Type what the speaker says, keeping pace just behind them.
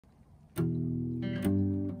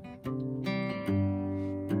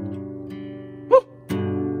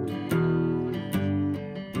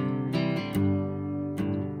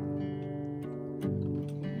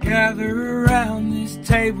Gather around this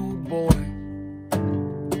table, boy.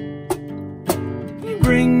 You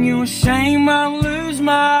bring your shame, I'll lose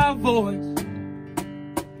my voice,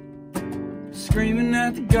 screaming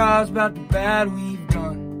at the gods about the bad we've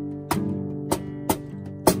done.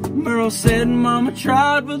 Merle said Mama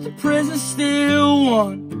tried, but the prison still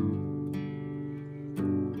won.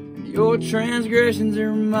 And your transgressions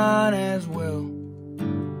are mine as well.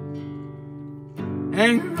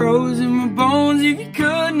 Anger grows in my bones if you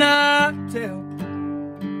could not tell.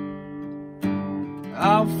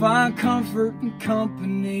 I'll find comfort in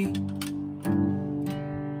company.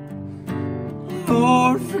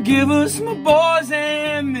 Lord, forgive us, my boys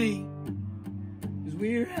and me, 'cause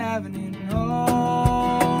we're having an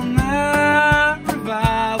all-night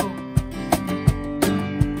revival.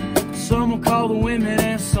 Some will call the women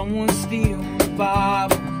and someone steal the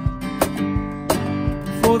Bible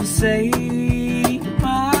for the sake of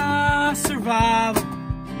my survival.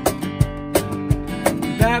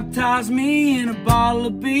 Baptize me in a bottle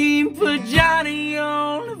of bean, put Johnny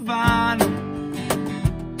on the vinyl.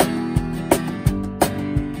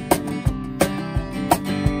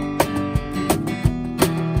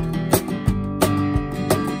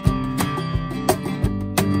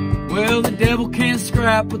 Well, the devil can't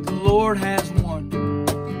scrap what the Lord has won.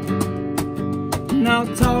 And I'll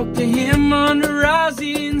talk to him under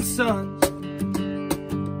rising suns.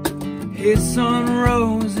 His sun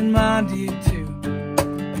rose and mine did too.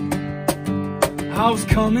 I was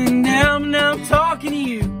coming down, but now I'm talking to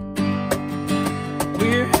you.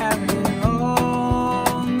 We're having an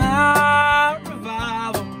all-night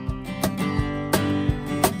revival.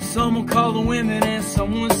 Some will call the women and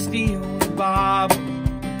someone steal the Bible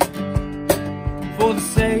for the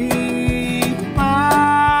sake of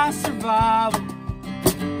my survival.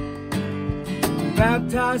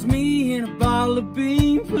 Baptize me in a bottle of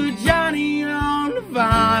bean, put Johnny on the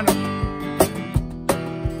vinyl.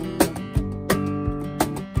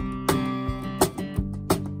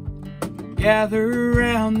 Gather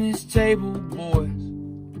around this table, boys.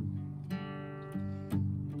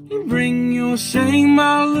 You bring your shame,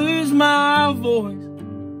 I'll lose my voice,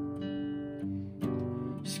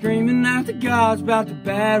 screaming at the gods about the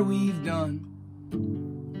bad we've done.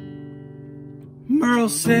 Merle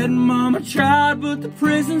said Mama tried, but the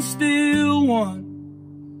prison still won.